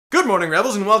Good morning,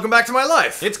 Rebels, and welcome back to my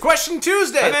life. It's Question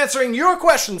Tuesday. I'm answering your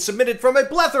questions submitted from a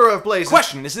plethora of places.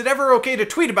 Question, is it ever okay to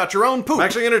tweet about your own poop? I'm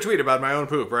actually gonna tweet about my own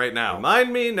poop right now.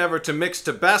 Remind me never to mix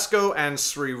Tabasco and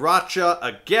Sriracha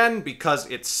again because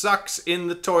it sucks in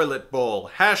the toilet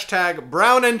bowl. Hashtag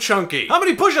brown and chunky. How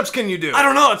many push-ups can you do? I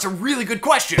don't know, it's a really good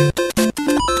question.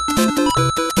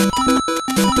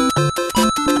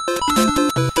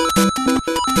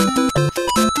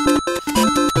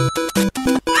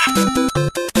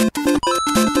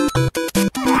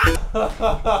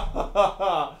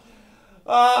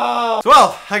 Oh.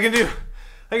 12. I can do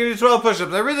 12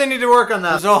 push-ups. I really need to work on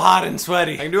that. I'm so hot and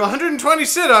sweaty. I can do 120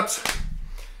 sit-ups.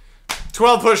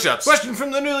 12 push-ups. Question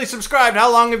from the newly subscribed. How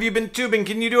long have you been tubing?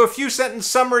 Can you do a few sentence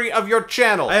summary of your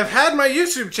channel? I have had my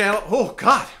YouTube channel. Oh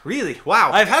God, really? Wow.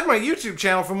 I've had my YouTube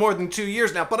channel for more than 2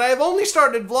 years now, but I have only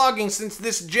started vlogging since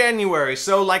this January.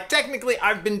 So like technically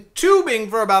I've been tubing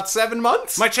for about 7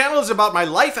 months. My channel is about my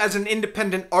life as an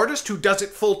independent artist who does it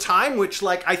full time, which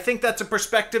like I think that's a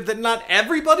perspective that not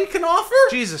everybody can offer.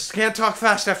 Jesus, can't talk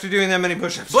fast after doing that many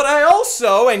push-ups. But I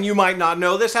also, and you might not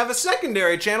know this, have a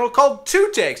secondary channel called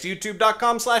 2 Takes,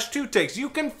 youtube.com/2takes. You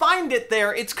can find it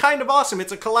there. It's kind of awesome.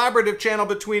 It's a collaborative channel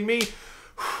between me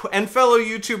and fellow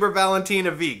YouTuber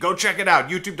Valentina V. Go check it out,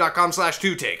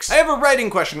 youtube.com/2takes. I have a writing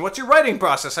question. What's your writing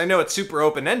process? I know it's super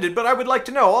open-ended, but I would like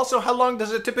to know. Also, how long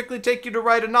does it typically take you to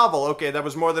write a novel? Okay, that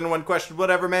was more than one question.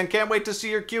 Whatever, man. Can't wait to see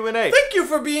your Q&A. Thank you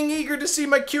for being eager to see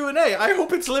my Q&A. I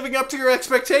hope it's living up to your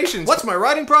expectations. What's my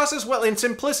writing process? Well, in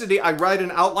simplicity, I write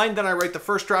an outline, then I write the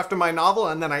first draft of my novel,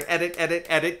 and then I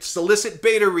edit, solicit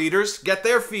beta readers, get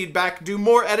their feedback, do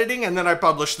more editing, and then I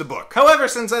publish the book. However,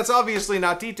 since that's obviously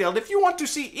not detailed, if you want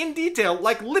to see in detail,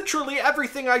 like literally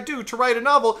everything I do to write a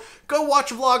novel, go watch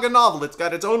Vlog a Novel. It's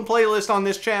got its own playlist on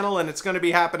this channel, and it's going to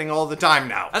be happening all the time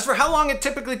now. As for how long it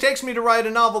typically takes me to write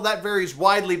a novel, that varies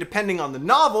widely depending on the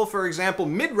novel. For example,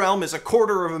 Midrealm is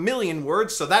 250,000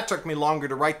 words, so that took me longer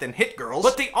to write than Hit Girls.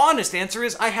 But the honest answer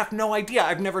is I have no idea.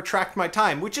 I've never tracked my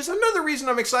time, which is another reason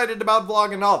I'm excited about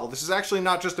Vlog a Novel. This is actually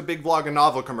not just a big Vlog a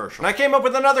Novel commercial. And I came up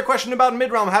with another question about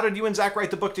Midrealm. How did you and Zach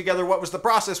write the book together? What was the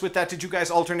process with that? Did you guys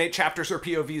alternate chapters or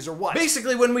POVs or what?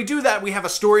 Basically, when we do that, we have a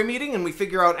story meeting and we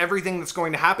figure out everything that's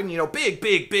going to happen, you know,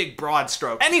 big broad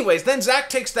stroke. Anyways, then Zach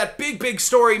takes that big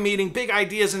story meeting, big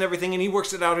ideas and everything, and he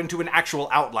works it out into an actual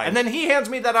outline. And then he hands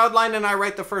me that outline and I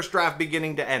write the first draft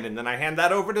beginning to end. And then I hand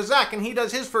that over to Zach and he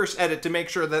does his first edit to make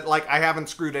sure that, like, I haven't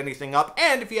screwed anything up.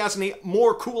 And if he has any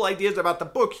more cool ideas about the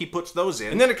book, he puts those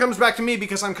in. And then it comes back to me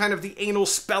because I'm kind of the anal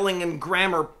spelling and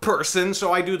grammar person,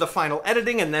 so I do the final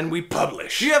editing and then we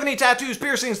publish. Do you have any tattoos,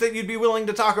 piercings that you'd be willing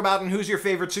to talk about, and who's your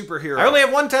favorite superhero? I only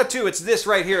have one tattoo. It's this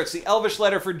right here. It's the Elvish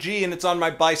letter for G, and it's on my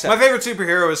bicep. My favorite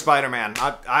superhero is Spider-Man.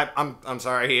 I'm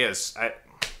sorry, he is.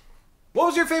 What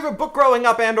was your favorite book growing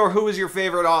up, and or who is your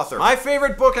favorite author? My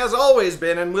favorite book has always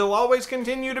been, and will always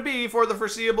continue to be, for the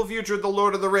foreseeable future, The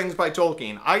Lord of the Rings by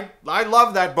Tolkien. I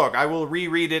love that book. I will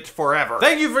reread it forever.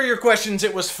 Thank you for your questions.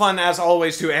 It was fun, as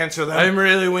always, to answer them. I'm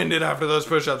really winded after those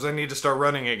push-ups. I need to start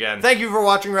running again. Thank you for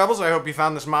watching, Rebels. I hope you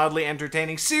found this mildly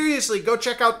entertaining. Seriously, go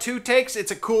check out 2 Takes.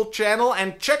 It's a cool channel,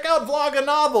 and check out Vlog a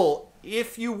Novel.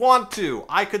 If you want to.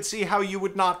 I could see how you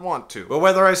would not want to. But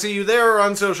whether I see you there or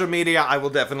on social media, I will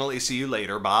definitely see you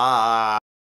later. Bye.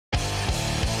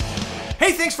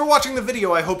 Hey, thanks for watching the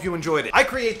video. I hope you enjoyed it. I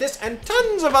create this and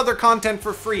tons of other content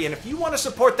for free, and if you want to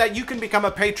support that, you can become a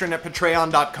patron at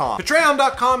patreon.com.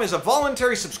 Patreon.com is a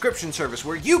voluntary subscription service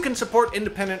where you can support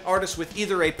independent artists with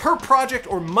either a per project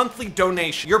or monthly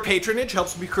donation. Your patronage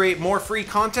helps me create more free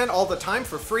content all the time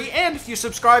for free, and if you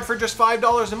subscribe for just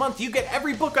 $5 a month, you get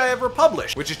every book I ever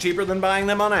publish, which is cheaper than buying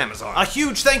them on Amazon. A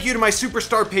huge thank you to my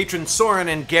superstar patrons Soren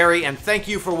and Gary, and thank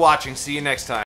you for watching. See you next time.